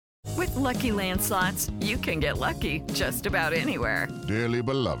With Lucky Land Slots, you can get lucky just about anywhere. Dearly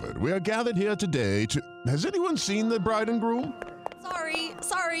beloved, we are gathered here today to... Has anyone seen the bride and groom?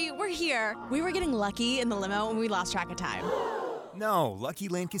 Sorry, we're here. We were getting lucky in the limo and we lost track of time. No, Lucky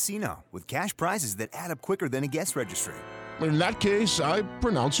Land Casino, with cash prizes that add up quicker than a guest registry. In that case, I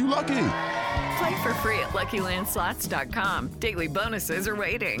pronounce you lucky. Play for free at LuckyLandSlots.com. Daily bonuses are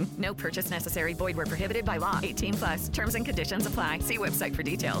waiting. No purchase necessary. Void where prohibited by law. 18+. Terms and conditions apply. See website for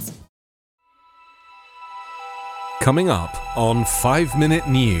details. Coming up on 5 Minute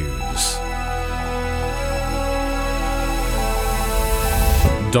News.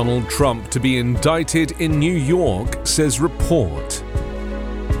 Donald Trump to be indicted in New York, says report.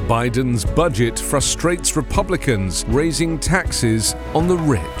 Biden's budget frustrates Republicans, raising taxes on the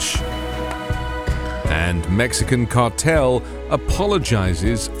rich. And Mexican cartel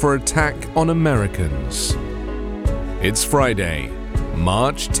apologizes for attack on Americans. It's Friday,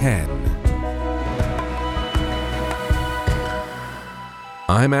 March 10.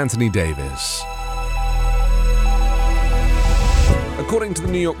 I'm Anthony Davis. According to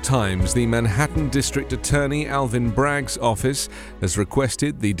the New York Times, the Manhattan District Attorney Alvin Bragg's office has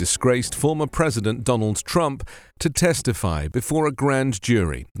requested the disgraced former President Donald Trump to testify before a grand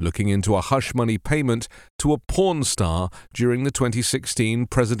jury looking into a hush money payment to a porn star during the 2016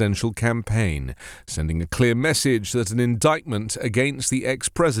 presidential campaign, sending a clear message that an indictment against the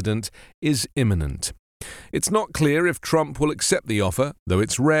ex-president is imminent. It's not clear if Trump will accept the offer, though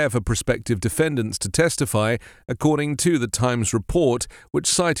it's rare for prospective defendants to testify, according to the Times report, which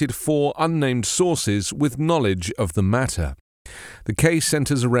cited 4 unnamed sources with knowledge of the matter. The case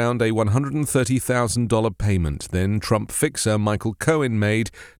centers around a $130,000 payment then Trump fixer Michael Cohen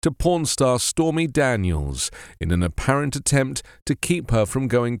made to porn star Stormy Daniels in an apparent attempt to keep her from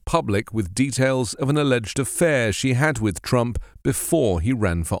going public with details of an alleged affair she had with Trump before he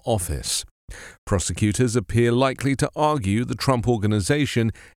ran for office. Prosecutors appear likely to argue the Trump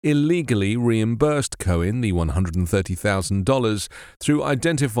Organization illegally reimbursed Cohen the $130,000 through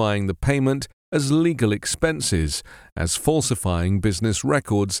identifying the payment as legal expenses, as falsifying business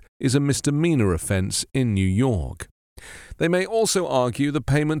records is a misdemeanor offense in New York. They may also argue the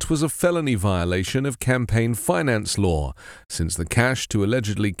payment was a felony violation of campaign finance law, since the cash to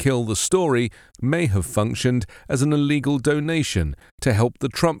allegedly kill the story may have functioned as an illegal donation to help the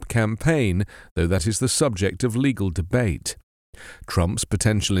Trump campaign, though that is the subject of legal debate. Trump's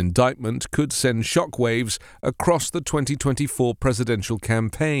potential indictment could send shockwaves across the 2024 presidential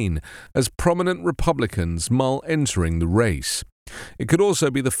campaign as prominent Republicans mull entering the race. It could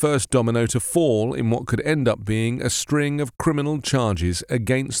also be the first domino to fall in what could end up being a string of criminal charges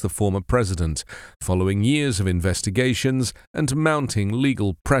against the former president, following years of investigations and mounting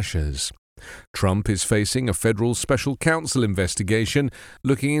legal pressures. Trump is facing a federal special counsel investigation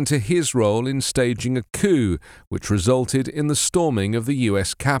looking into his role in staging a coup which resulted in the storming of the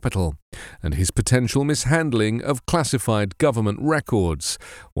U.S. Capitol, and his potential mishandling of classified government records,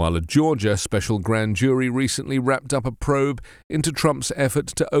 while a Georgia special grand jury recently wrapped up a probe into Trump's effort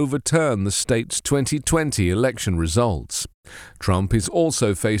to overturn the state's 2020 election results. Trump is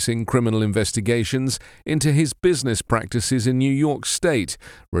also facing criminal investigations into his business practices in New York State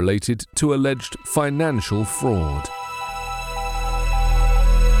related to alleged financial fraud.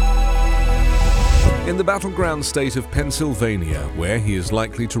 In the battleground state of Pennsylvania, where he is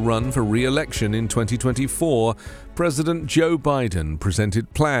likely to run for re-election in 2024, President Joe Biden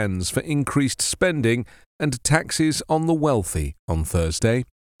presented plans for increased spending and taxes on the wealthy on Thursday.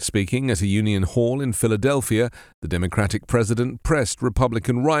 Speaking at a Union Hall in Philadelphia, the Democratic president pressed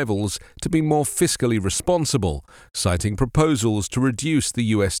Republican rivals to be more fiscally responsible, citing proposals to reduce the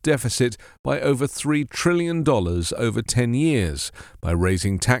U.S. deficit by over $3 trillion over 10 years by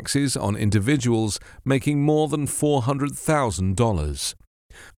raising taxes on individuals making more than $400,000.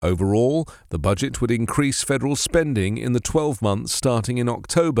 Overall, the budget would increase federal spending in the 12 months starting in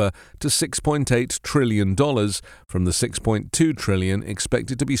October to $6.8 trillion from the $6.2 trillion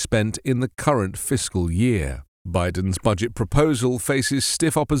expected to be spent in the current fiscal year. Biden's budget proposal faces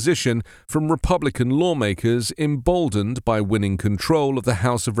stiff opposition from Republican lawmakers emboldened by winning control of the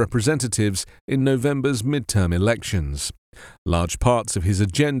House of Representatives in November's midterm elections. Large parts of his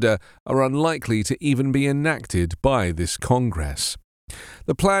agenda are unlikely to even be enacted by this Congress.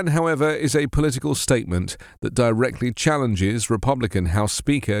 The plan, however, is a political statement that directly challenges Republican House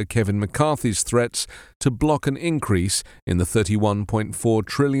Speaker Kevin McCarthy's threats to block an increase in the $31.4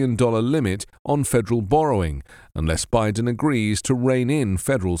 trillion limit on federal borrowing unless Biden agrees to rein in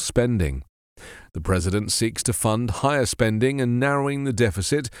federal spending. The president seeks to fund higher spending and narrowing the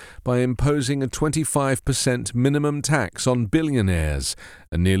deficit by imposing a 25% minimum tax on billionaires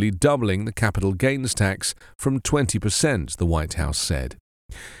and nearly doubling the capital gains tax from 20%, the White House said.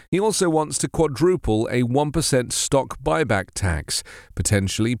 He also wants to quadruple a 1% stock buyback tax,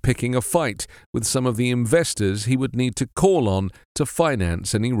 potentially picking a fight with some of the investors he would need to call on to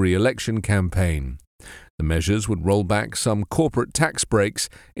finance any re-election campaign. The measures would roll back some corporate tax breaks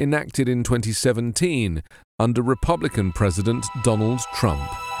enacted in 2017 under Republican President Donald Trump.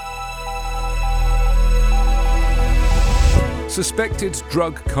 Suspected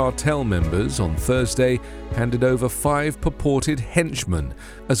drug cartel members on Thursday handed over 5 purported henchmen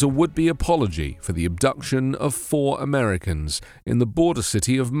as a would-be apology for the abduction of 4 Americans in the border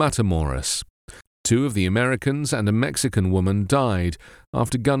city of Matamoros. 2 of the Americans and a Mexican woman died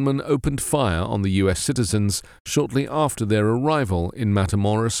after gunmen opened fire on the U.S. citizens shortly after their arrival in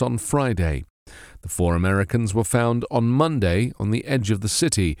Matamoros on Friday. The 4 Americans were found on Monday on the edge of the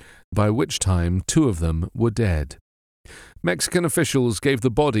city, by which time 2 of them were dead. Mexican officials gave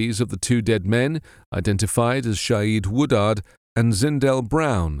the bodies of the 2 dead men, identified as Shaid Woodard and Zindell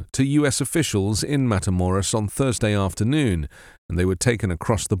Brown, to U.S. officials in Matamoros on Thursday afternoon, and they were taken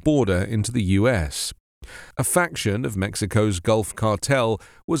across the border into the U.S. A faction of Mexico's Gulf Cartel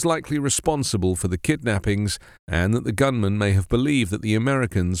was likely responsible for the kidnappings, and that the gunmen may have believed that the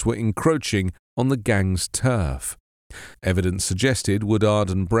Americans were encroaching on the gang's turf. Evidence suggested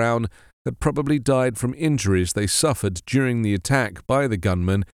Woodard and Brown had probably died from injuries they suffered during the attack by the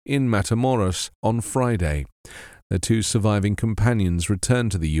gunmen in Matamoros on Friday. Their 2 surviving companions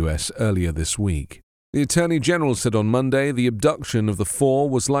returned to the U.S. earlier this week. The Attorney General said on Monday the abduction of the 4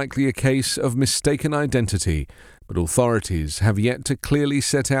 was likely a case of mistaken identity, but authorities have yet to clearly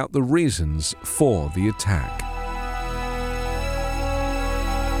set out the reasons for the attack.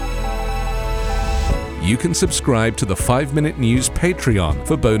 You can subscribe to the 5-Minute News Patreon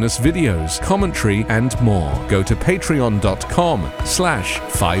for bonus videos, commentary, and more. Go to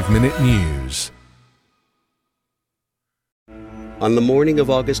patreon.com/5minutenews. On the morning of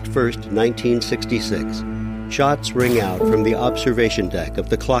August 1st, 1966, shots ring out from the observation deck of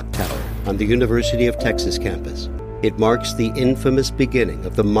the clock tower on the University of Texas campus. It marks the infamous beginning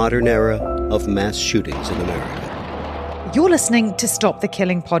of the modern era of mass shootings in America. You're listening to Stop the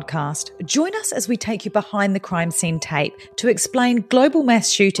Killing podcast. Join us as we take you behind the crime scene tape to explain global mass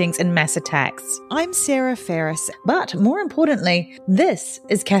shootings and mass attacks. I'm Sarah Ferris, but more importantly, this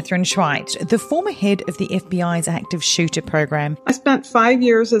is Catherine Schweit, the former head of the FBI's active shooter program. I spent 5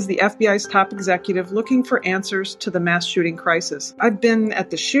 years as the FBI's top executive looking for answers to the mass shooting crisis. I've been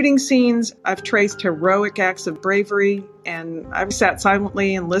at the shooting scenes, I've traced heroic acts of bravery, and I've sat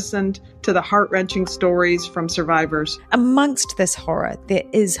silently and listened to the heart-wrenching stories from survivors. Amongst this horror, there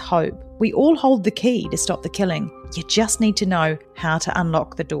is hope. We all hold the key to stop the killing. You just need to know how to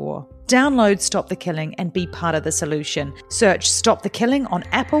unlock the door. Download Stop the Killing and be part of the solution. Search Stop the Killing on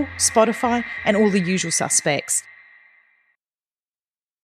Apple, Spotify, and all the usual suspects.